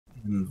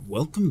And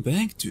welcome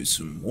back to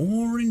some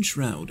more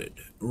Enshrouded.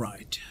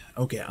 Right.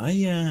 Okay,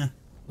 I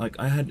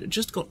had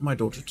just got my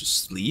daughter to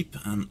sleep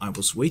and I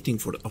was waiting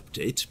for the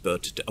update,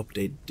 but the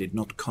update did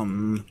not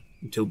come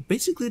until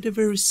basically the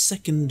very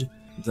second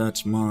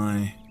that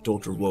my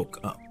daughter woke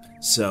up.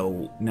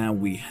 So now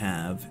we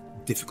have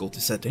difficulty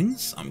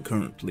settings. I'm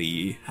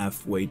currently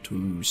halfway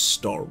to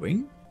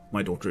starving.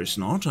 My daughter is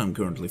not. I'm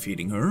currently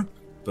feeding her.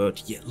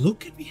 But yeah,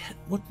 look at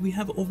what we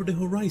have over the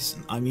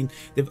horizon. I mean,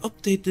 they've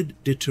updated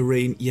the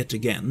terrain yet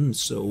again,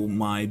 so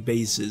my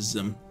base is,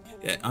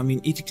 I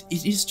mean, it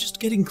is just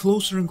getting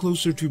closer and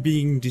closer to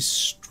being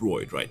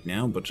destroyed right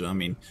now, but I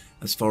mean,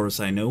 as far as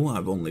I know,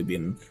 I've only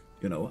been,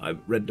 I've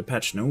read the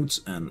patch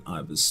notes and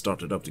I've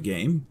started up the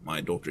game.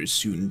 My daughter is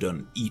soon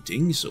done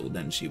eating, so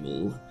then she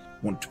will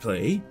want to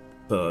play,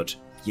 but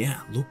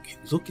yeah,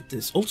 look at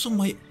this. Also,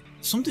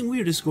 something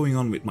weird is going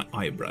on with my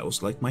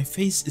eyebrows, like my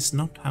face is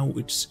not how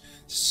it's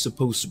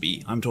supposed to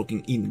be. I'm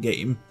talking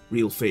in-game,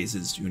 real face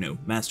is,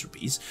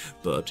 masterpiece,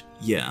 but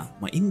yeah,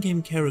 my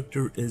in-game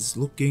character is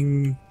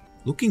looking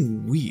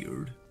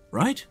weird,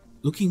 right?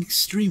 Looking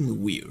extremely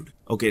weird.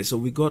 Okay, so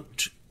we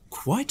got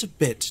quite a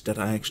bit that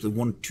I actually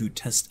want to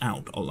test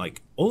out,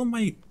 like all of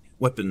my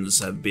weapons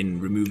have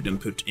been removed and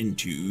put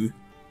into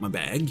my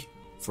bag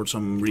for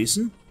some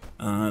reason.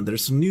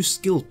 There's some new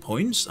skill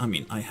points. I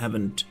mean, I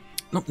haven't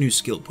not new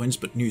skill points,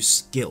 but new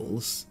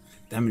skills.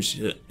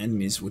 Damage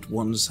enemies with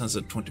ones has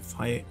a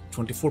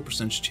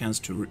 24% chance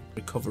to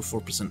recover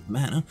 4%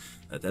 mana.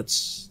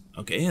 That's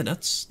okay.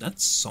 That's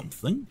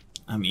something.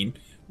 I mean,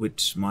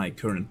 with my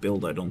current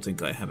build, I don't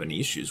think I have any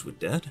issues with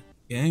that.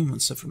 Okay,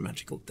 one suffer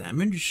magical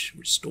damage.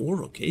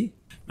 Restore. Okay.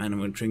 Mana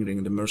when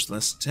triggering the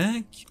merciless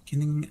attack.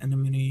 Killing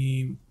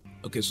enemy.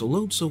 Okay, so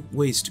loads of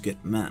ways to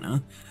get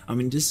mana. I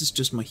mean, this is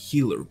just my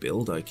healer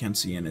build. I can't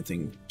see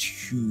anything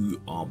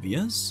too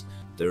obvious.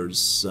 There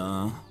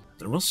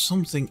was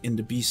something in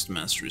the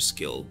Beastmaster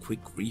skill.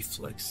 Quick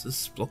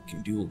reflexes,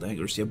 blocking dual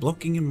daggers. Yeah,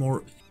 blocking and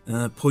more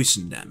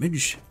poison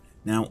damage.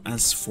 Now,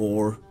 as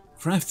for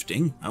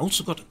crafting, I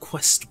also got a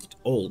quest with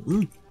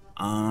Alden.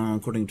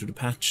 According to the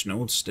patch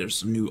notes,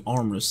 there's a new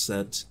armor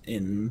set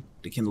in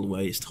the Kindle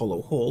Waste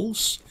Hollow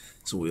Halls,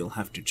 so we'll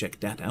have to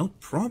check that out.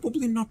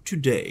 Probably not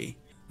today.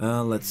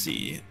 Let's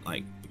see,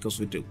 like, because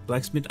we took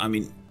blacksmith, I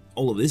mean,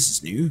 all of this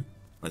is new.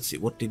 Let's see,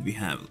 what did we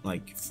have?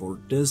 Like, for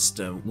this,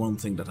 the one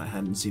thing that I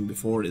hadn't seen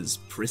before is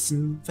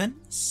prison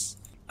fence.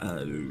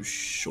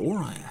 Sure,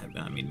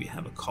 I mean, we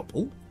have a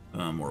couple.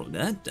 More of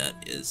that.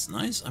 That is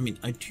nice. I mean,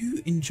 I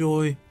do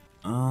enjoy,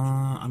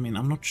 I mean,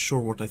 I'm not sure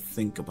what I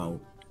think about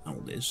how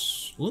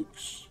this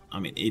looks. I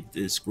mean, it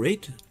is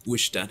great.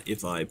 Wish that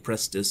if I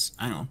press this,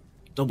 hang on,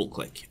 double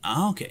click.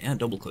 Ah, okay, yeah,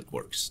 double click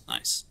works.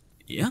 Nice.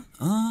 Yeah,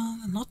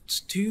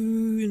 not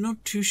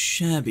too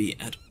shabby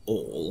at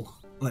all.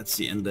 Let's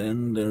see, and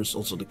then there's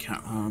also the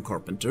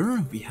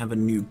carpenter. We have a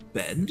new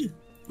bed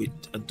with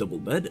a double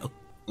bed.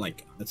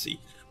 Like, let's see,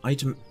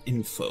 item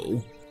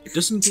info. It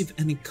doesn't give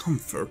any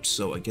comfort,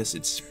 so I guess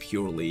it's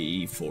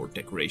purely for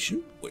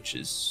decoration, which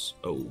is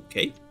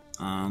okay.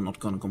 Not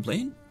gonna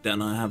complain.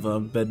 Then I have a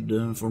bed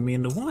for me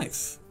and the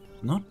wife.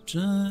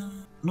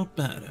 Not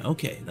bad.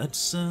 Okay,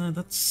 that's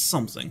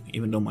something.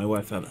 Even though my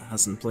wife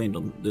hasn't played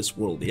on this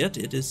world yet,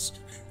 it is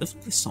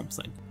definitely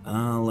something.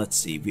 Let's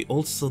see. We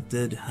also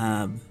did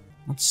have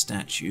not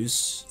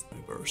statues.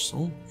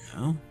 Reversal.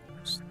 No.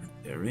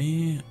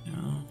 Secondary.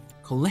 No.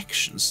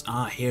 Collections.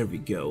 Ah, here we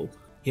go.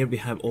 Here we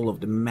have all of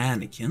the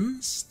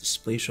mannequins,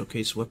 display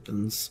showcase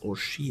weapons or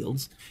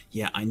shields.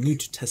 Yeah, I need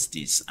to test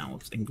these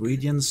out.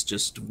 Ingredients,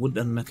 just wood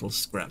and metal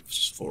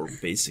scraps for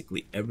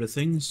basically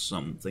everything.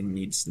 Something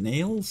needs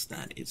nails,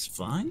 that is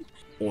fine.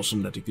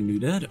 Awesome that you can do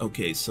that.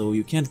 Okay, so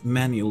you can't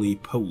manually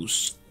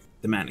pose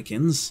the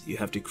mannequins. You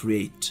have to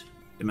create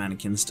the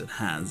mannequins that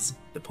has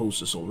the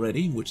poses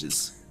already, which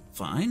is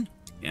fine.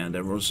 And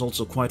there was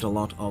also quite a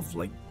lot of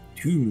like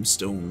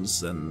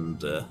tombstones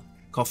and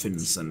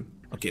coffins and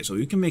okay, so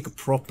you can make a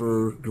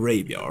proper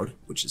graveyard,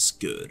 which is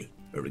good,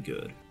 very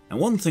good. And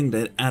one thing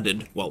they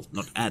added, well,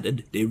 not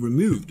added, they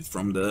removed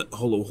from the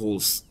Hollow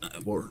Halls,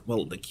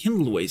 the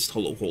Kindle Waste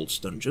Hollow Halls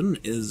dungeon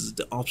is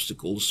the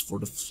obstacles for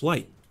the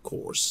flight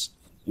course,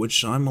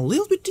 which I'm a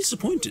little bit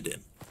disappointed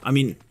in. I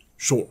mean,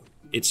 sure,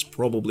 it's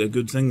probably a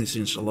good thing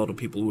since a lot of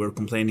people were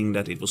complaining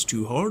that it was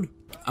too hard.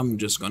 I'm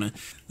just gonna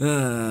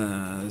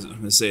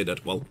say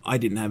that, well, I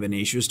didn't have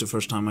any issues the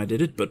first time I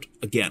did it, but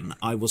again,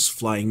 I was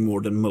flying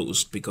more than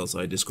most because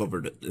I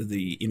discovered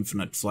the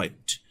infinite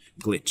flight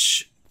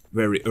glitch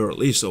very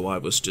early, so I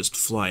was just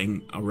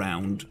flying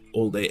around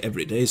all day,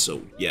 every day,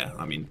 so yeah,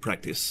 I mean,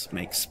 practice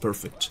makes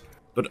perfect.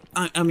 But,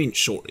 I mean,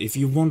 sure, if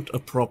you want a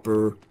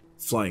proper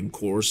flying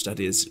course that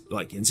is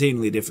like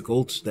insanely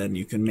difficult, then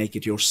you can make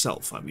it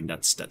yourself. I mean,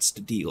 that's the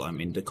deal. I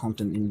mean, the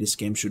content in this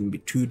game shouldn't be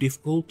too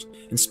difficult.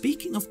 And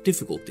speaking of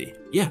difficulty,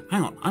 yeah,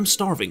 hang on, I'm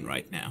starving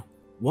right now.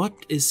 What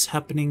is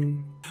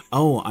happening?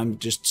 Oh, I'm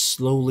just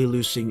slowly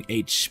losing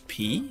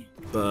HP,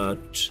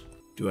 but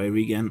do I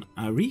regain?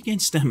 I regain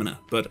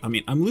stamina, but I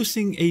mean, I'm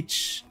losing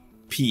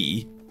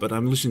HP, but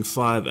I'm losing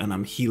 5 and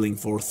I'm healing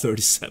for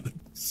 37,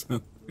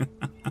 so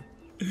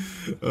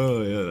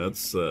Oh yeah,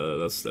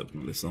 that's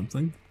definitely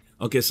something.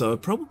 Okay, so I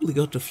probably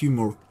got a few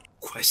more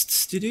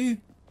quests to do.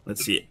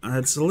 Let's see.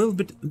 It's a little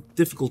bit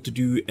difficult to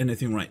do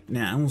anything right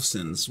now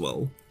since,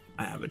 well,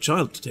 I have a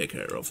child to take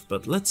care of.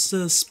 But let's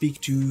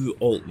speak to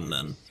Alden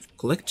then.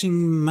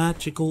 Collecting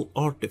magical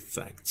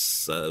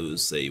artifacts.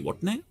 Say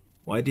what now?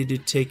 Why did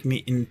it take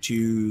me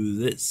into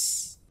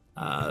this?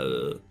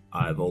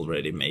 I've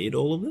already made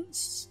all of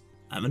this,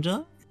 haven't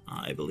I?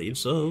 I believe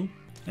so.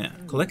 Yeah,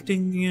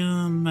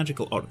 collecting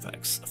magical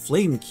artifacts. A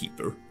flame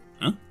keeper.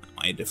 Huh? Am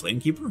I the flame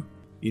keeper?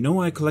 You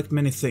know I collect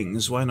many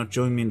things, why not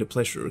join me in the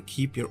pleasure?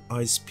 Keep your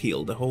eyes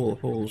peeled. The whole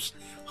holes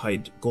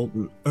hide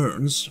golden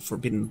urns,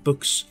 forbidden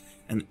books,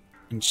 and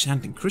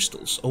enchanting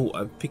crystals. Oh,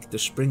 I've picked the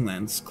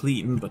Springlands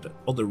clean, but the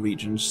other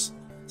regions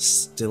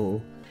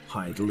still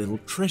hide little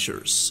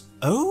treasures.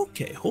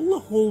 Okay, Hole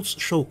of Holes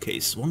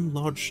showcase. One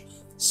large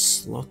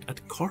slot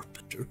at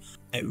Carpenter.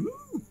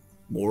 Oh,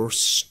 more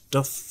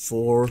stuff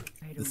for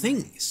the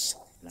things.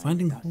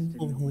 Finding Hole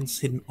of Holes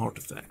hidden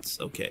artifacts.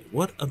 Okay,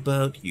 what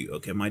about you?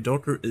 Okay, my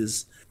daughter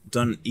is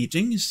done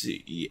eating.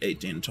 She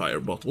ate the entire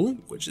bottle,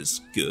 which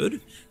is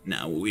good.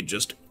 Now we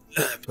just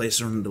place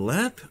her on the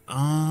lap.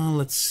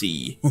 Let's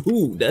see.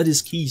 Ooh, that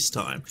is keys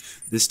time.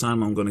 This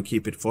time I'm gonna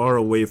keep it far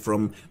away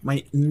from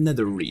my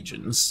nether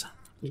regions.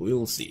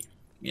 We'll see.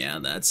 Yeah,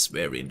 that's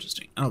very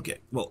interesting. Okay,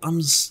 well,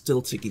 I'm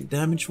still taking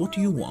damage. What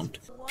do you want?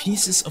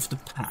 Pieces of the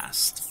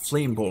past.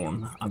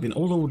 Flameborn. I've been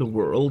all over the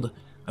world.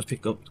 I've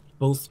picked up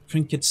both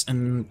trinkets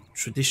and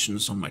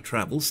traditions on my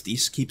travels.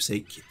 These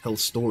keepsake tell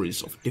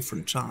stories of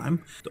different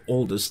time. The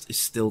oldest is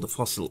still the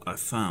fossil I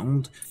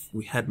found. If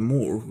we had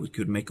more, we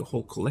could make a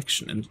whole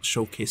collection and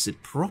showcase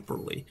it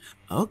properly.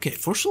 Okay,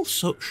 fossil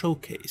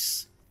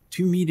showcase.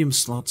 2 medium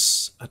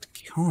slots at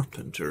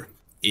Carpenter.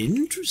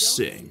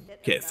 Interesting.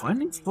 Okay,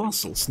 finding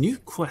fossils, new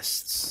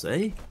quests,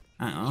 eh?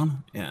 Hang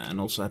on. Yeah, and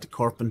also at the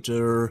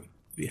Carpenter,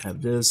 we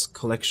have this,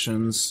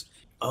 collections.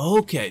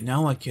 Okay,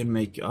 now I can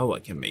make, I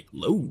can make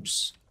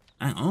loads.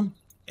 Hang on.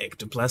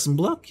 Ectoplasm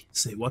block?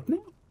 Say what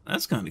now?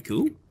 That's kind of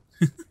cool.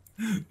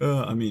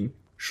 I mean,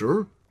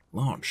 sure.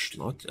 Large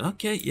slot.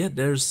 Okay, yeah,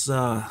 there's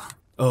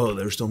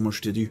so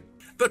much to do.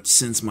 But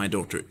since my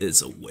daughter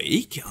is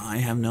awake, I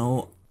have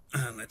no...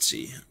 let's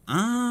see.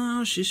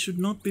 She should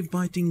not be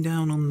biting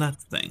down on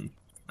that thing.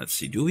 Let's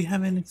see, do we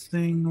have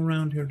anything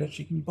around here that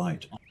she can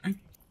bite on?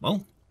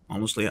 Well,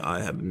 honestly,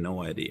 I have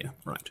no idea.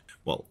 Right.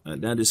 Well,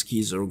 Daddy's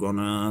keys are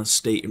gonna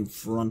stay in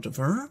front of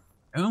her.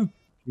 Oh,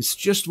 she's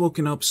just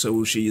woken up,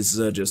 so she's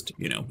just,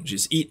 you know,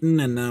 she's eaten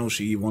and now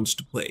she wants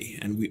to play.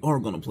 And we are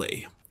gonna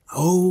play.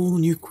 Oh,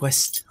 new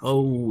quest.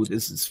 Oh,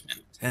 this is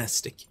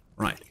fantastic.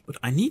 Right, but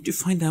I need to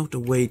find out a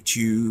way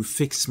to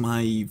fix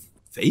my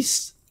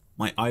face.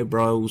 My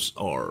eyebrows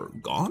are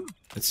gone.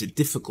 Let's see,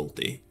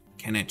 difficulty.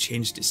 Can I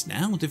change this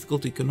now?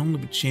 Difficulty can only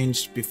be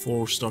changed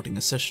before starting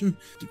a session.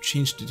 To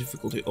change the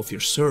difficulty of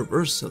your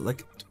server,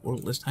 select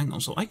world list. Hang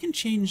on, so I can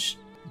change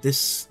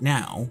this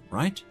now,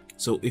 right?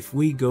 So if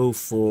we go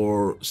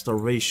for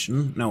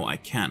starvation, no, I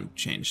can't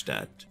change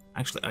that.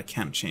 Actually, I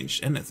can't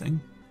change anything.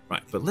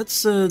 Right, but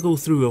let's go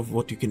through of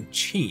what you can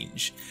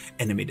change.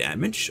 Enemy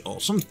damage,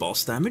 awesome.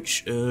 Boss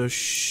damage,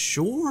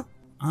 sure.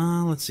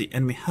 Let's see,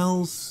 enemy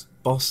health.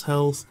 Boss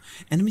health,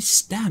 enemy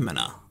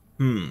stamina.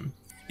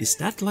 Is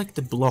that like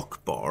the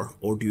block bar,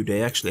 or do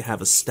they actually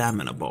have a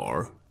stamina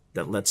bar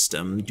that lets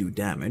them do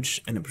damage?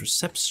 And a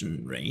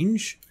perception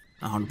range,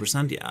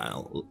 100%, yeah,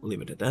 I'll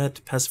leave it at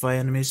that. Pacify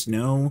enemies,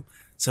 no.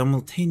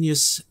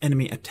 Simultaneous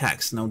enemy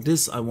attacks. Now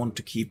this I want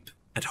to keep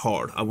at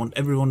hard. I want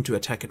everyone to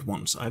attack at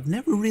once. I've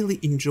never really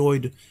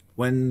enjoyed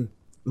when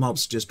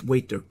mobs just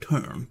wait their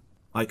turn.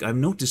 Like, I've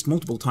noticed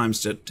multiple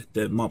times that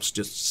the mobs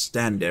just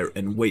stand there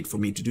and wait for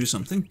me to do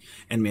something.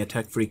 Enemy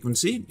attack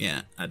frequency,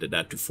 yeah, added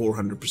that to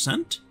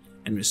 400%.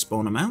 Enemy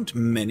spawn amount,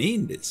 many,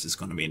 this is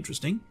gonna be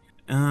interesting.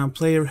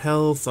 Player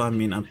health, I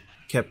mean, I've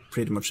kept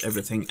pretty much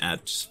everything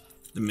at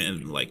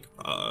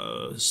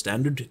the,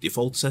 standard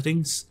default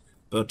settings.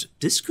 But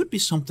this could be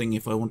something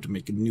if I want to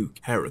make a new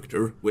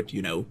character with,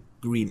 you know,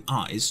 green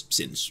eyes,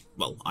 since,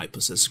 well, I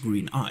possess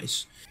green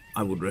eyes.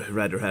 I would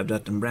rather have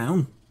that than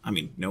brown. I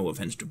mean, no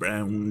offense to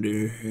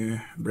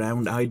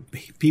brown-eyed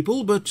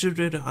people, but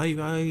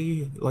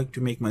I like to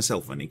make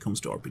myself when it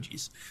comes to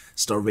RPGs.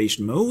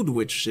 Starvation mode,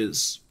 which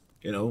is,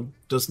 you know,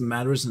 doesn't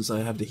matter since I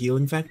have the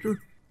healing factor.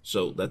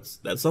 So that's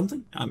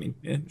something. I mean,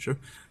 yeah, sure.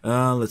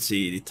 Let's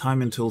see, the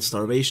time until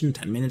starvation,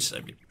 10 minutes. I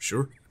mean,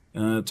 sure.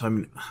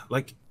 Time,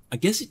 like, I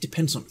guess it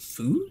depends on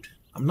food.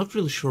 I'm not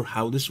really sure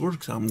how this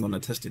works. I'm gonna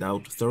test it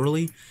out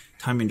thoroughly.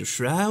 Time in the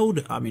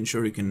Shroud, I mean,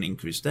 sure, you can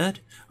increase that.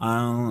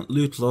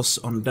 Loot loss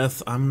on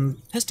death,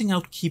 I'm testing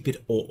out keep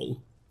it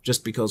all.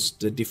 Just because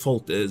the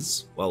default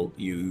is, well,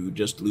 you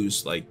just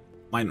lose, like,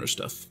 minor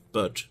stuff.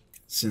 But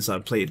since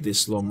I've played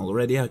this long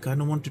already, I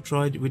kind of want to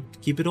try it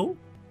with keep it all.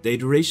 Day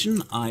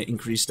duration, I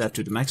increased that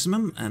to the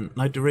maximum. And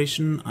night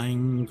duration, I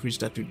increased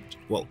that to,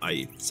 well,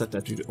 I set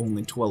that to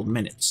only 12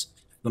 minutes.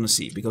 Gonna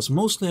see, because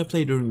mostly I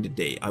play during the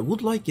day. I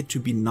would like it to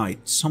be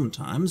night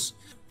sometimes,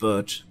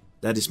 but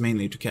that is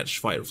mainly to catch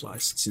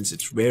fireflies, since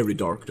it's very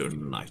dark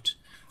during the night.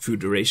 Food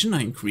duration,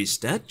 I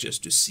increased that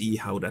just to see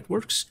how that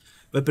works.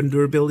 Weapon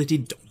durability,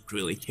 don't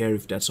really care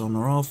if that's on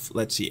or off.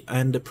 Let's see,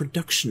 and the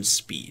production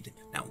speed.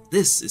 Now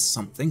this is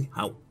something,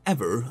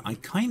 however, I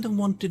kind of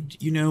wanted,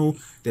 you know,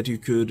 that you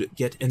could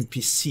get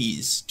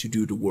NPCs to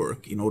do the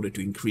work in order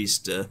to increase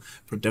the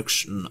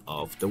production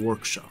of the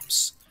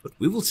workshops. But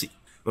we will see.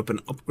 Weapon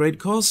upgrade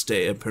cost,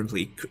 they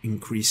apparently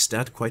increased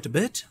that quite a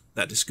bit.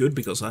 That is good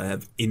because I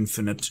have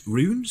infinite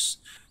runes.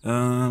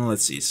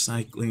 Let's see,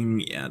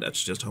 cycling, yeah,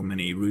 that's just how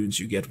many runes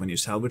you get when you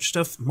salvage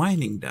stuff.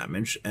 Mining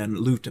damage and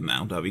loot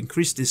amount, I've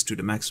increased this to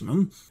the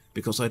maximum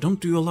because I don't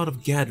do a lot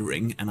of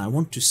gathering and I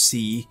want to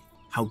see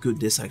how good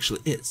this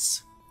actually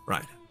is.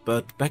 Right,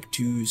 but back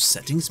to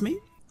settings maybe?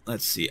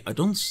 Let's see, I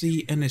don't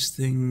see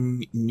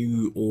anything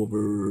new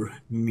over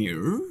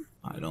mirror.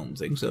 I don't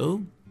think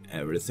so.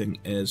 Everything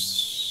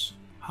is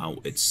how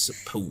it's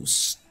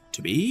supposed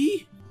to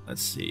be.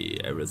 Let's see,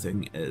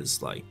 everything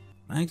is like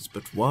max,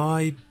 but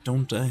why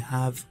don't I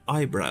have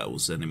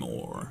eyebrows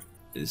anymore?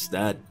 Is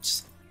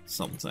that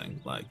something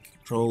like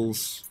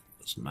controls?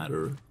 Doesn't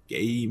matter.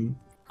 Game?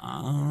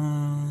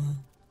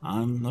 I'm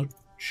not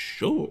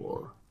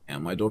sure.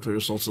 And my daughter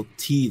is also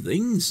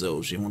teething,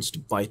 so she wants to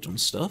bite on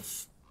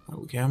stuff.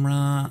 Hello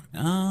camera.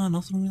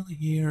 Nothing really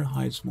here.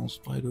 Hide small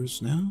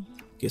spiders now.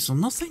 Okay, so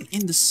nothing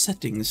in the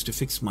settings to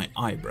fix my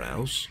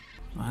eyebrows.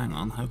 Oh, hang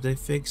on, have they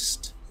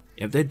fixed?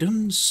 Have they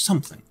done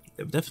something?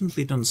 They've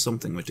definitely done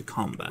something with the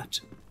combat.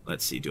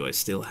 Let's see, do I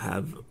still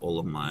have all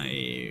of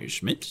my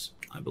Schmidt?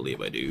 I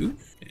believe I do.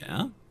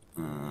 Yeah.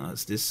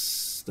 Has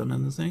this done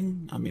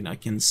anything? I mean, I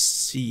can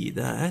see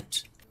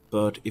that.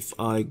 But if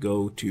I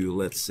go to,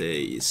 let's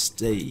say,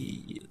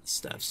 stay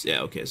staffs.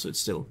 Yeah, okay, so it's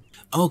still...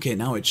 Okay,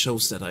 now it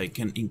shows that I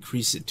can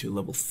increase it to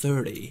level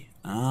 30.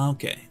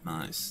 Okay,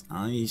 nice.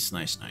 Nice,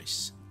 nice,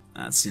 nice.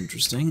 That's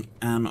interesting.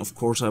 And of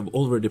course, I've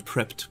already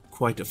prepped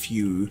quite a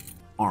few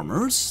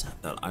armors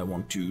that I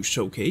want to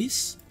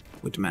showcase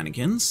with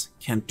mannequins.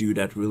 Can't do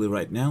that really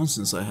right now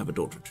since I have a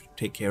daughter to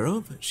take care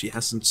of. She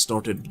hasn't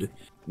started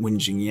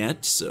whinging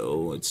yet,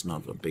 so it's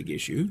not a big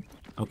issue.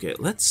 Okay,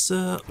 let's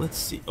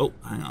see. Oh,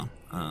 hang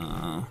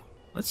on.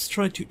 Let's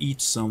try to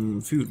eat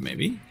some food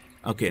maybe.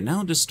 Okay,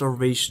 now the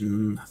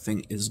starvation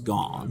thing is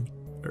gone.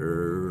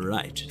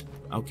 Right.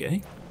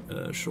 Okay.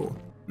 Sure.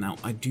 Now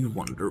I do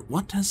wonder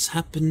what has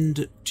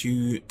happened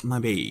to my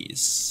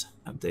base.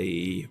 Have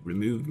they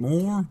removed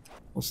more?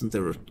 Wasn't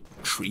there a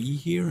tree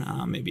here?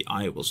 Maybe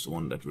I was the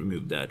one that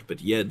removed that.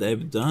 But yeah,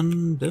 they've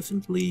done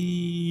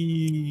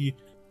definitely...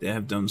 They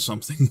have done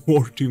something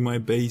more to my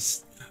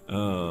base.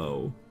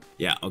 Oh.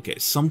 Yeah, okay,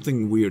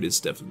 something weird is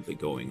definitely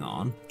going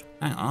on.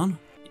 Hang on.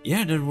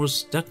 Yeah, there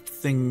was that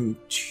thing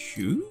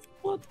too?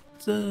 What?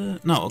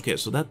 No, okay,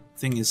 so that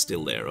thing is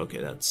still there. Okay,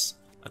 that's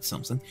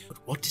something. But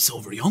what is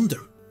over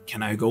yonder?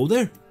 Can I go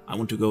there? I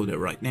want to go there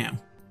right now.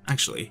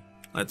 Actually,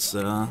 let's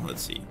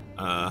see.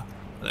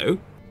 Hello?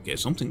 Okay,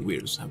 something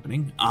weird is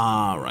happening.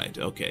 Right,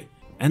 okay.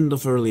 End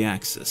of early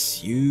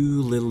access,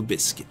 you little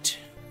biscuit.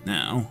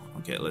 Now,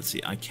 okay, let's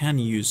see. I can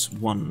use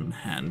one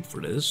hand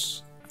for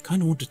this. I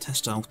kind of want to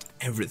test out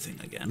everything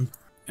again.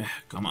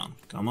 Come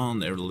on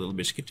there, little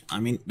biscuit.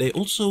 I mean, they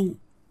also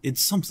did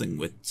something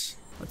with...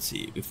 Let's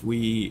see, if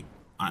we...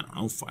 I don't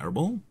know,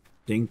 fireball?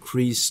 They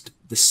increased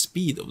the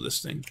speed of this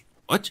thing.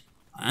 What?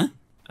 Huh?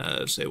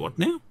 Say what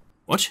now?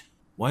 What?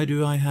 Why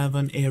do I have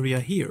an area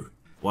here?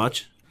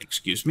 What?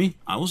 Excuse me?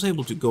 I was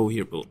able to go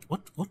here, but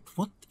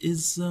what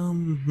is,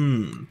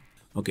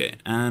 Okay,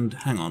 and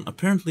hang on.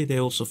 Apparently they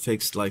also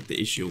fixed, like, the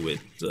issue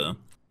with,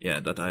 yeah,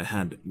 that I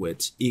had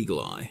with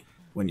Eagle Eye.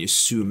 When you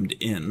zoomed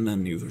in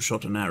and you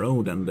shot an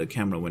arrow, then the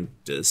camera went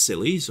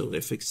silly, so they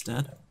fixed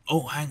that.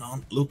 Oh, hang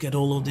on. Look at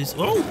all of this.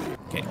 Oh!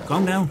 Okay,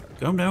 calm down.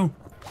 Calm down.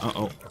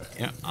 Uh-oh.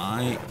 Yeah,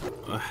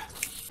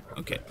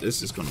 okay,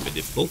 this is gonna be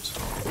difficult.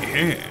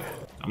 Yeah.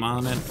 Come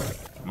on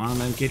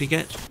then, kitty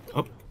cat.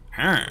 Oh,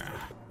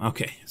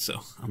 okay,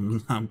 so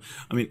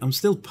I'm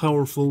still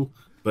powerful,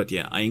 but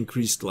yeah, I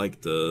increased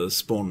like the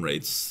spawn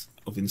rates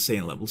of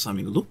insane levels. I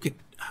mean, look at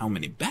how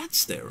many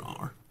bats there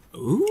are.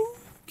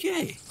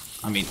 Okay.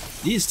 I mean,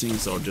 these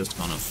things are just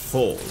gonna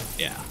fall.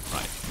 Yeah,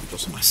 right,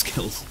 because of my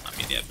skills. I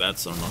mean, yeah,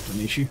 bats are not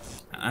an issue.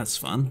 That's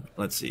fun.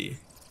 Let's see.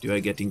 Do I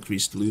get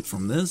increased loot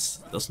from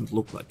this? Doesn't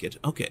look like it.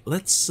 Okay,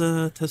 let's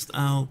test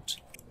out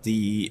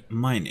the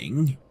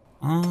mining.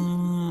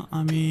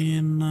 I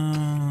mean,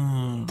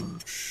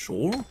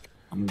 sure.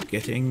 I'm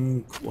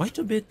getting quite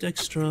a bit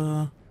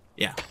extra.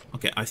 Yeah,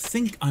 okay, I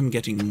think I'm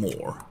getting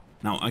more.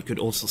 Now, I could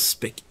also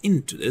spec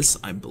into this,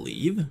 I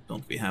believe.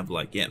 Don't we have,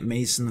 like, yeah,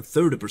 Mason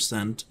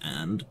 30%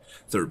 and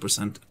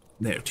 30%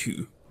 there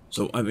too.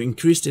 So I've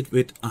increased it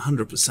with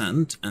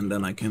 100%, and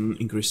then I can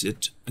increase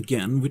it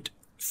again with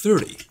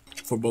 30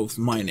 for both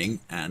mining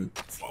and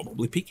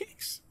probably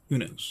pickaxe. Who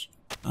knows?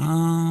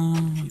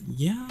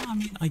 Yeah, I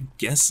mean, I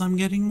guess I'm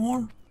getting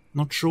more.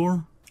 Not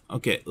sure.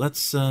 Okay,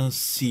 let's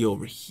see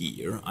over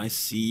here. I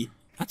see...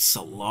 That's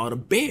a lot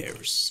of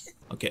bears.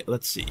 Okay,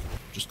 let's see.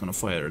 Just gonna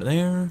fire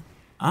there.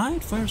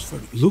 First.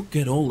 Look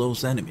at all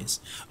those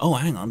enemies. Oh,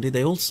 hang on, did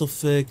they also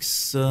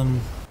fix...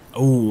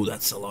 Oh,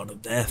 that's a lot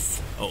of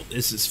death. Oh,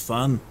 this is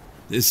fun.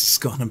 This is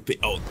gonna be...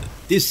 Oh,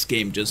 this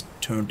game just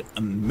turned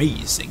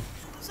amazing.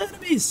 Those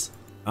enemies!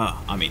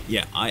 I mean,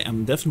 yeah, I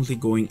am definitely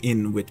going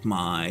in with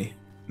my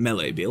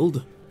melee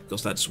build,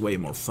 because that's way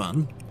more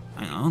fun.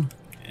 Hang on.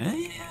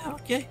 Yeah,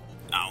 okay.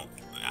 Now,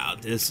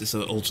 this is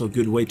also a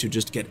good way to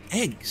just get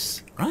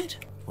eggs, right?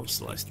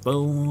 Fossilized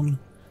bone.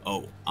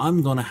 Oh,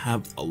 I'm gonna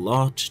have a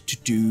lot to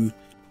do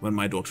when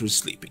my daughter is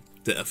sleeping,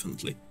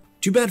 definitely.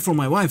 Too bad for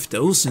my wife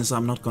though, since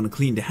I'm not gonna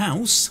clean the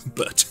house,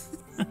 but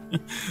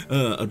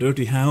a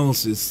dirty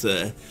house is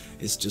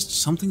just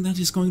something that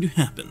is going to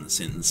happen,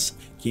 since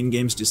Keen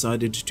Games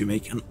decided to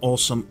make an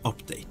awesome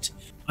update.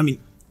 I mean,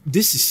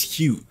 this is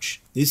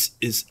huge. This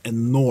is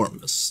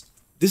enormous.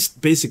 This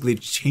basically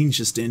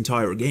changes the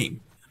entire game.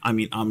 I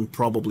mean, I'm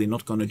probably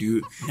not gonna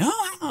do... No,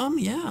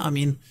 yeah, I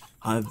mean,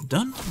 I've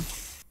done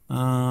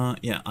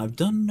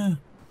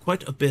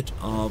quite a bit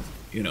of,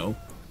 you know,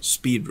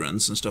 speed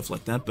runs and stuff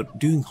like that, but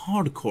doing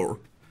hardcore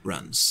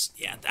runs,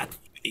 yeah, that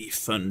would be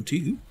fun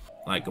too.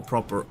 Like a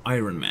proper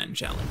Iron Man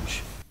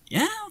challenge.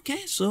 Yeah,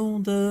 okay, so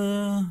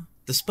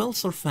the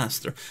spells are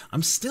faster.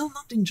 I'm still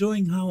not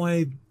enjoying how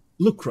I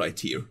look right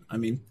here. I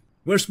mean,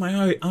 where's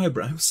my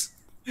eyebrows?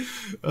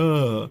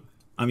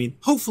 I mean,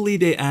 hopefully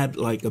they add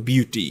like a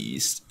beauty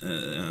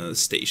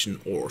station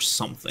or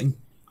something.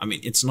 I mean,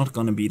 it's not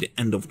gonna be the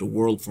end of the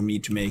world for me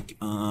to make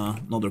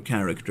another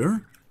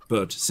character,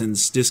 but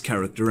since this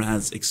character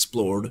has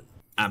explored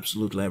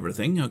absolutely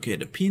everything, okay,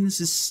 the penis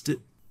is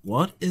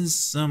what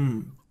is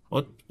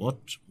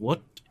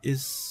what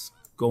is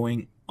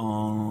going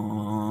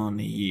on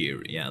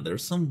here? Yeah,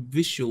 there's some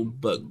visual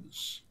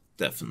bugs,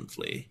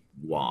 definitely.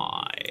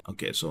 Why?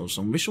 Okay, so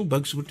some visual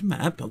bugs with the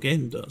map. Okay,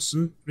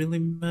 doesn't really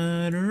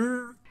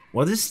matter.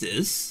 What is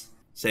this?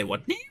 Say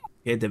what now?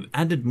 Okay, they've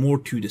added more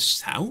to the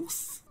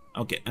south.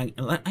 Okay,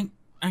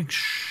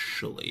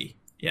 actually,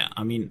 yeah,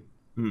 I mean,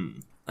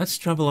 let's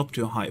travel up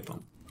to a high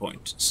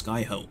point,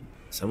 sky home.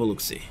 Let's have a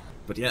look-see.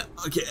 But yeah,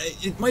 okay,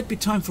 it might be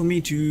time for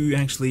me to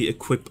actually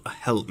equip a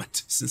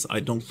helmet, since I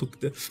don't look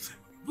the...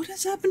 What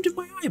has happened to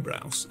my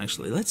eyebrows?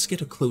 Actually, let's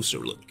get a closer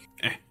look.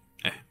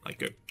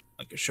 Like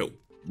a show.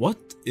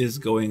 What is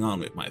going on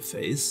with my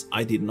face?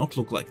 I did not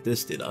look like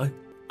this, did I?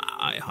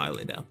 I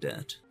highly doubt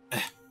that.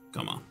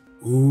 Come on.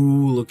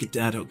 Ooh, look at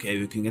that. Okay,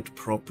 we can get a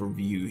proper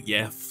view.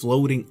 Yeah,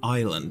 floating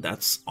island.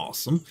 That's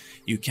awesome.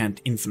 You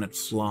can't infinite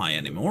fly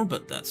anymore,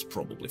 but that's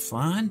probably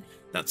fine.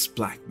 That's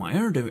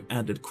Blackmire. They've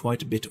added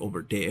quite a bit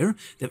over there.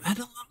 They've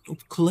added a lot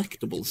of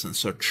collectibles and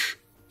such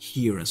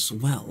here as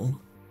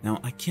well. Now,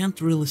 I can't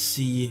really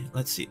see...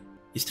 Let's see.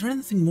 Is there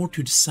anything more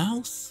to the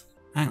south?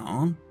 Hang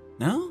on.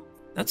 No?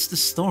 That's the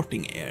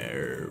starting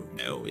area.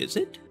 No, is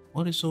it?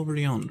 What is over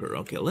yonder?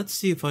 Okay, let's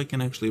see if I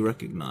can actually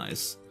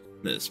recognize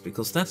this,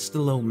 because that's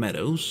the low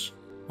meadows.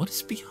 What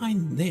is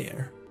behind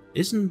there?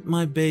 Isn't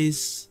my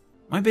base...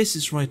 My base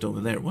is right over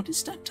there. What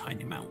is that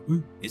tiny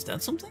mountain? Is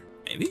that something?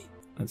 Maybe?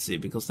 Let's see,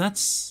 because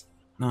that's...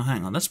 No,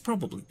 hang on, that's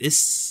probably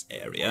this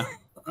area.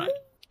 Right.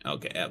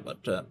 Okay, yeah,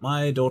 but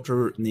my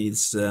daughter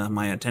needs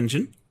my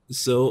attention,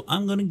 so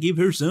I'm gonna give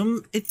her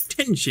some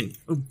attention.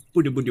 Oh,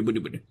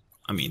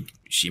 I mean,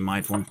 she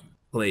might want to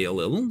play a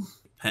little.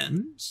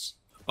 Depends.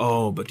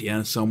 Oh, but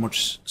yeah, so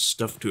much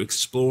stuff to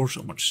explore,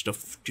 so much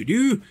stuff to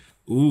do.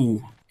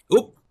 Ooh.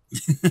 Oh!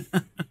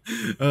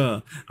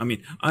 I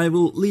mean, I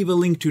will leave a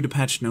link to the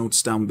patch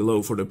notes down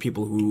below for the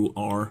people who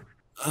are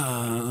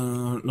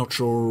not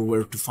sure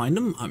where to find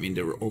them. I mean,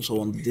 they're also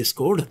on the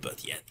Discord,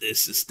 but yeah,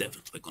 this is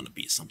definitely gonna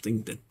be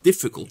something. The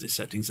difficulty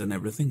settings and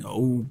everything,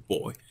 oh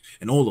boy.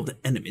 And all of the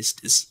enemies,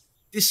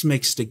 this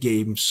makes the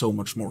game so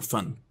much more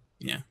fun.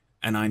 Yeah,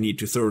 and I need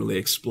to thoroughly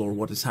explore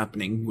what is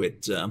happening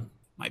with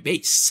my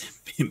base,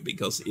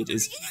 because it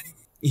is,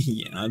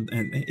 yeah, and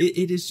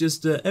it is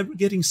just ever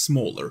getting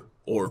smaller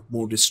or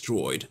more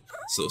destroyed.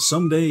 So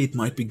someday it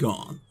might be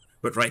gone.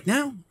 But right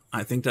now,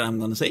 I think that I'm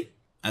gonna say,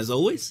 as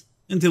always,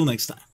 until next time.